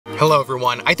Hello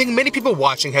everyone, I think many people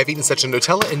watching have eaten such a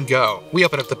Nutella Go. We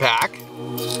open up the pack,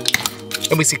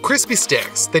 and we see crispy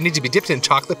sticks that need to be dipped in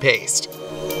chocolate paste.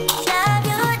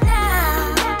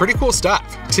 Pretty cool stuff.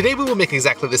 Today we will make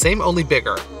exactly the same, only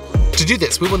bigger. To do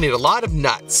this, we will need a lot of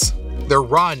nuts. They're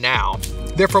raw now,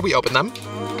 therefore we open them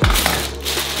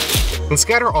and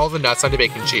scatter all the nuts onto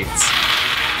baking sheets.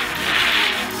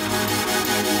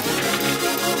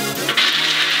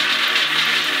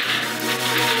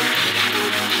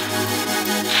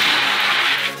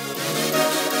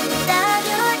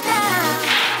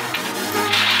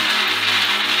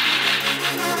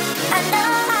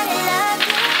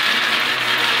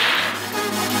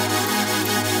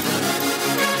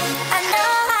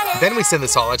 Then we send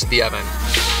this all into the oven.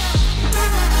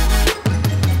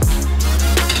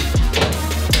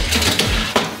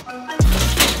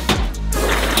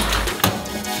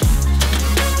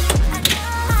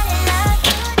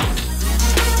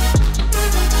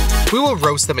 We will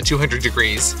roast them at 200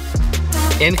 degrees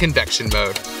in convection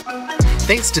mode.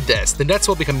 Thanks to this, the nuts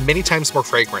will become many times more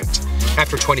fragrant.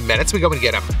 After 20 minutes, we go and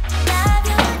get them.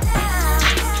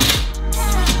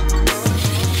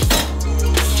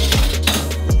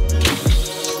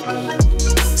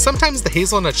 Sometimes the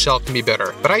hazelnut shell can be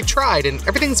bitter, but I tried and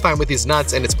everything's fine with these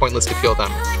nuts and it's pointless to peel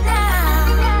them.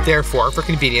 Therefore, for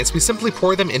convenience, we simply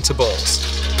pour them into bowls.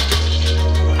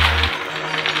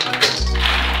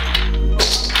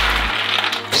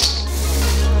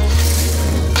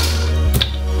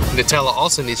 Nutella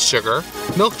also needs sugar,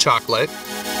 milk chocolate,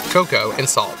 cocoa, and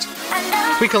salt.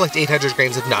 We collect 800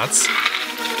 grams of nuts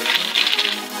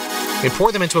and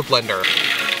pour them into a blender.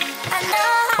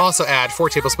 Also add 4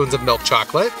 tablespoons of milk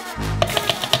chocolate,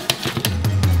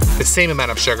 the same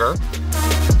amount of sugar,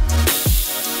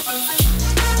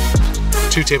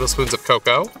 2 tablespoons of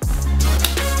cocoa,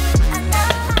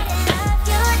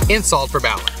 and salt for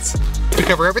balance. We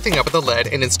cover everything up with a lid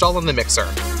and install on the mixer.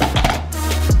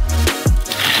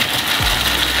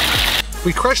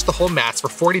 We crush the whole mass for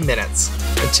 40 minutes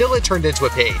until it turned into a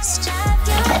paste.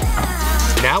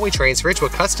 Now we transfer it to a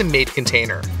custom-made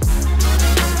container.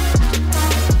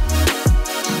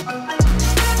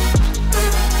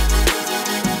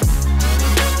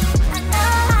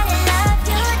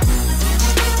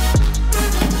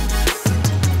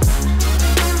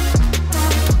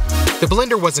 The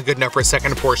blender wasn't good enough for a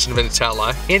second portion of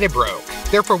Nutella, and it broke.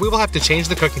 Therefore, we will have to change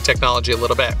the cooking technology a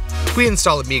little bit. We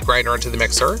install a meat grinder onto the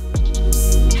mixer,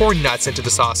 pour nuts into the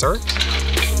saucer,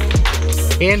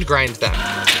 and grind them.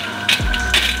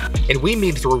 And we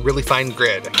knead through a really fine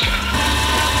grid.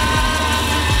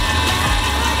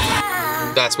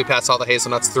 Thus, we pass all the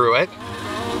hazelnuts through it,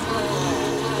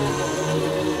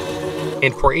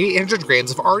 and pour 800 grams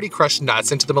of already crushed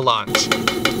nuts into the melange.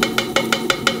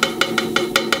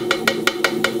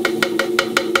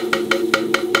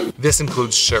 This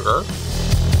includes sugar,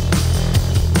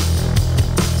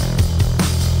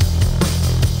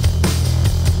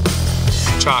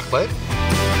 chocolate,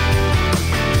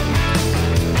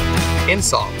 and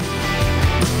salt.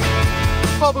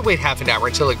 Well, we wait half an hour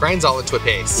until it grinds all into a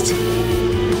paste.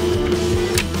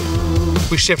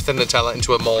 We shift the Nutella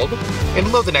into a mold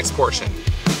and load the next portion.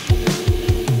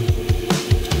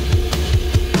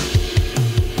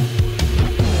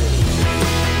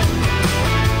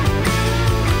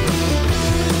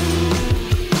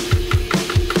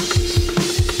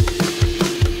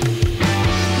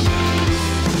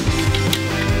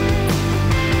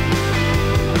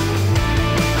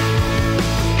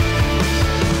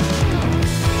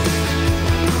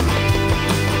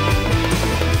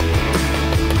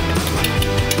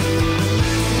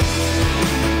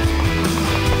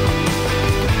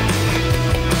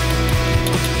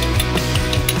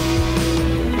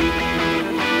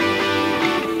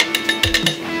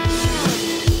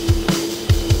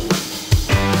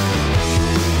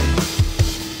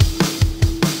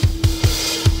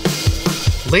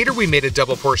 Later, we made a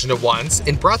double portion at once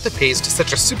and brought the paste to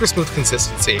such a super smooth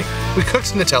consistency. We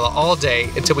cooked Nutella all day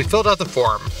until we filled out the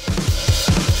form.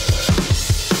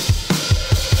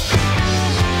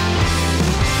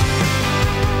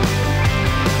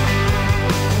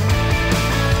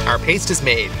 Our paste is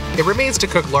made. It remains to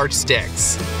cook large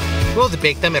sticks. We'll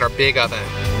bake them in our big oven.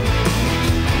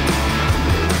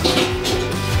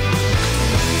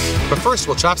 But first,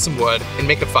 we'll chop some wood and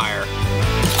make a fire.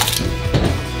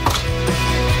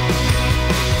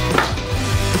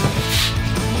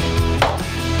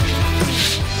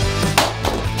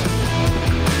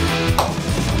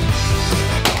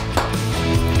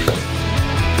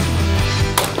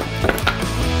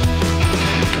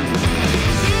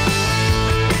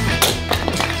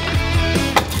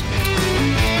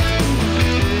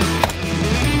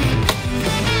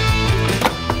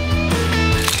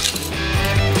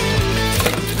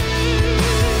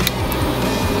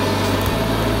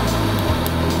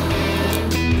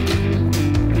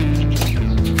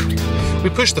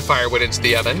 Push the firewood into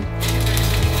the oven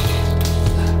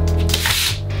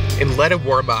and let it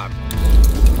warm up.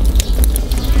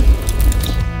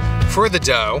 For the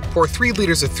dough, pour 3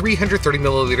 liters of 330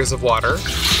 milliliters of water.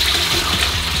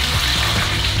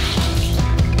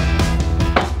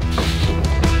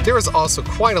 There is also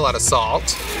quite a lot of salt,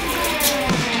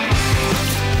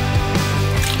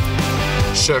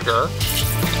 sugar,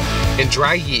 and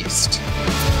dry yeast.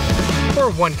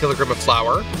 Pour 1 kilogram of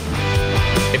flour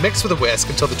and mix with a whisk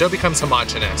until the dough becomes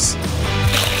homogeneous.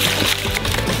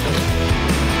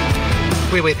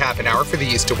 We wait half an hour for the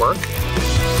yeast to work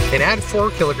and add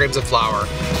 4 kilograms of flour.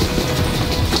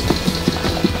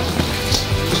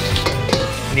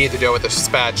 Knead the dough with a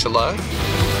spatula.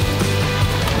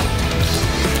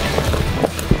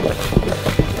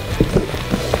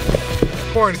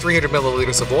 Pour in 300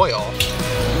 milliliters of oil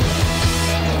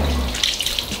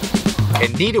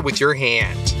and knead it with your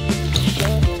hand.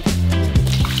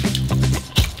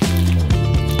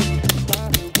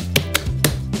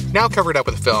 Now cover it up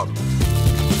with film.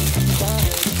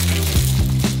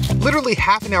 Literally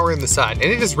half an hour in the sun, and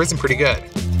it has risen pretty good.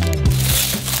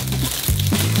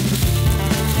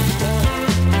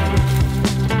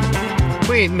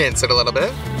 We mince it a little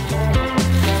bit.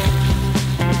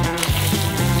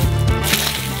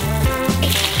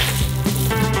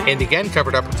 And again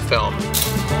covered up with film.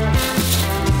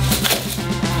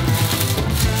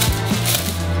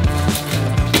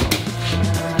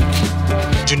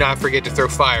 Do not forget to throw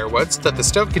firewood so that the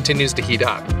stove continues to heat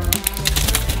up.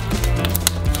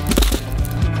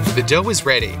 The dough is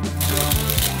ready.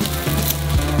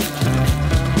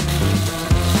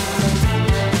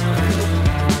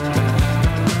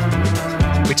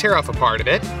 We tear off a part of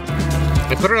it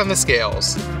and put it on the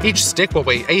scales. Each stick will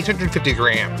weigh 850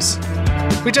 grams.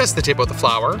 We dust the tip with the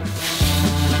flour.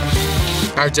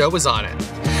 Our dough is on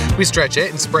it. We stretch it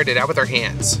and spread it out with our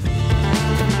hands.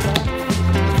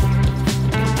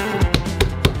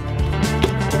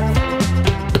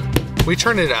 We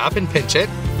turn it up and pinch it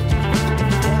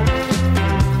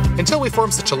until we form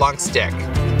such a long stick.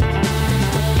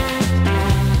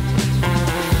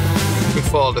 We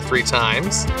fold it 3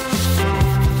 times.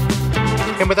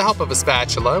 And with the help of a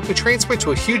spatula, we transfer it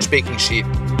to a huge baking sheet.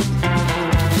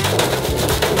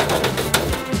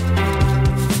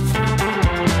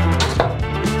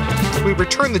 We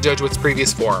return the dough to its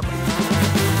previous form.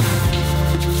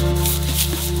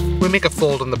 We make a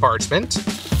fold on the parchment,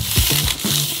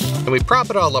 and we prop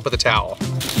it all up with a towel.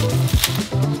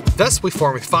 Thus, we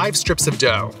form 5 strips of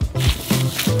dough.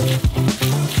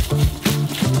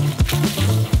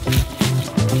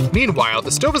 Meanwhile,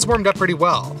 the stove is warmed up pretty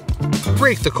well.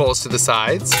 Rake the coals to the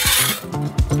sides.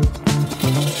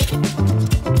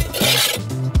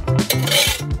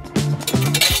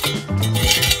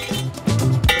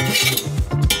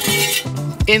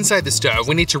 Inside the stove,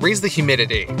 we need to raise the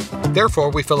humidity.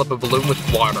 Therefore, we fill up a balloon with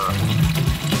water.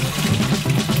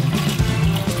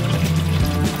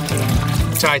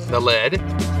 Tighten the lid.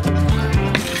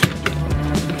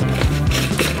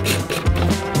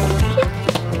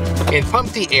 And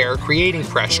pump the air, creating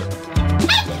pressure.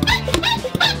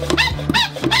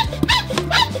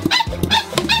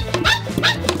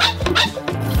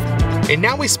 And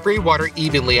now we spray water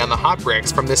evenly on the hot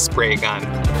bricks from this spray gun.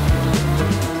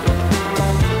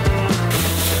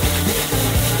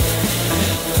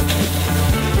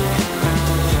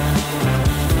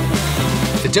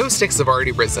 The dough sticks have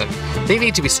already risen. They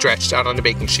need to be stretched out on a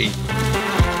baking sheet.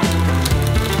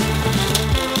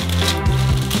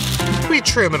 We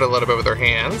trim it a little bit with our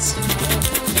hands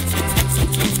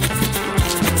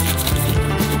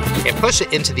and push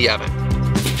it into the oven.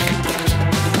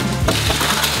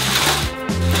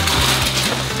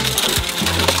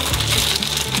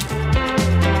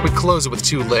 We close it with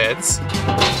 2 lids.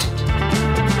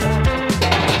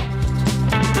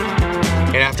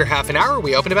 And after half an hour,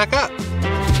 we open it back up.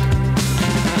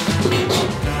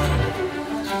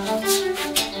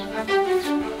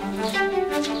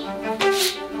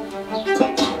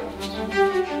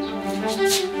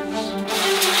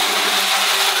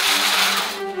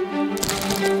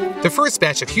 The first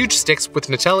batch of huge sticks with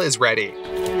Nutella is ready.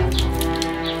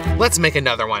 Let's make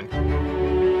another one.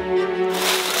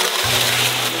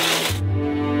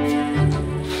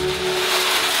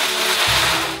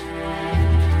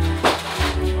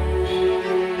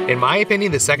 In my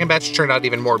opinion, the second batch turned out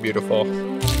even more beautiful.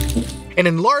 An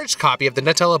enlarged copy of the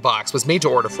Nutella box was made to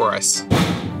order for us.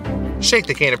 Shake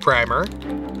the can of primer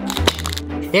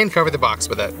and cover the box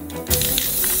with it.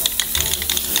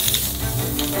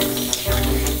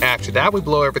 After that, we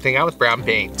blow everything out with brown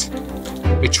paint.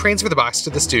 We transfer the box to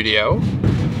the studio.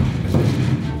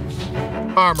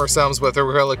 Arm ourselves with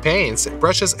acrylic paints,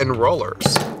 brushes, and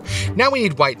rollers. Now we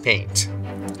need white paint.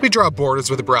 We draw borders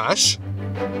with a brush.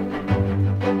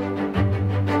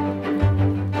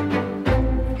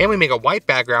 And we make a white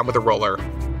background with a roller.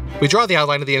 We draw the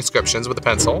outline of the inscriptions with a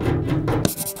pencil.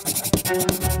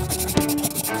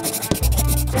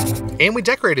 And we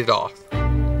decorate it off.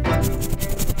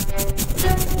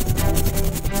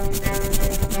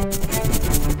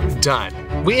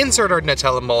 Done. We insert our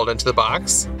Nutella mold into the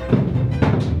box.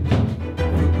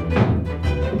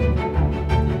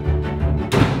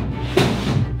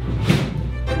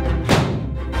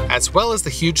 As well as the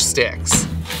huge sticks.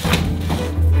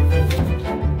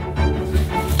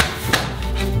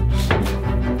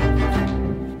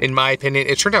 In my opinion,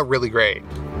 it turned out really great.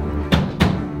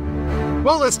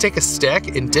 Well, let's take a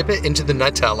stick and dip it into the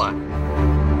Nutella.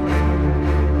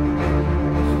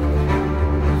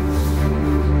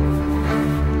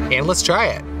 And let's try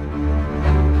it.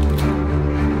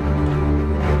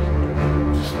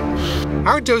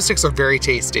 Our dough sticks are very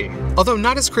tasty, although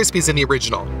not as crispy as in the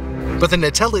original. But the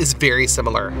Nutella is very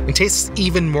similar and tastes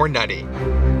even more nutty.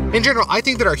 In general, I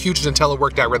think that our huge Nutella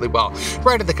worked out really well.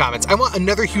 Write in the comments, I want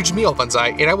another huge meal,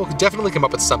 VANZAI, and I will definitely come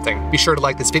up with something. Be sure to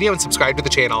like this video and subscribe to the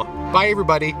channel. Bye,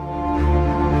 everybody!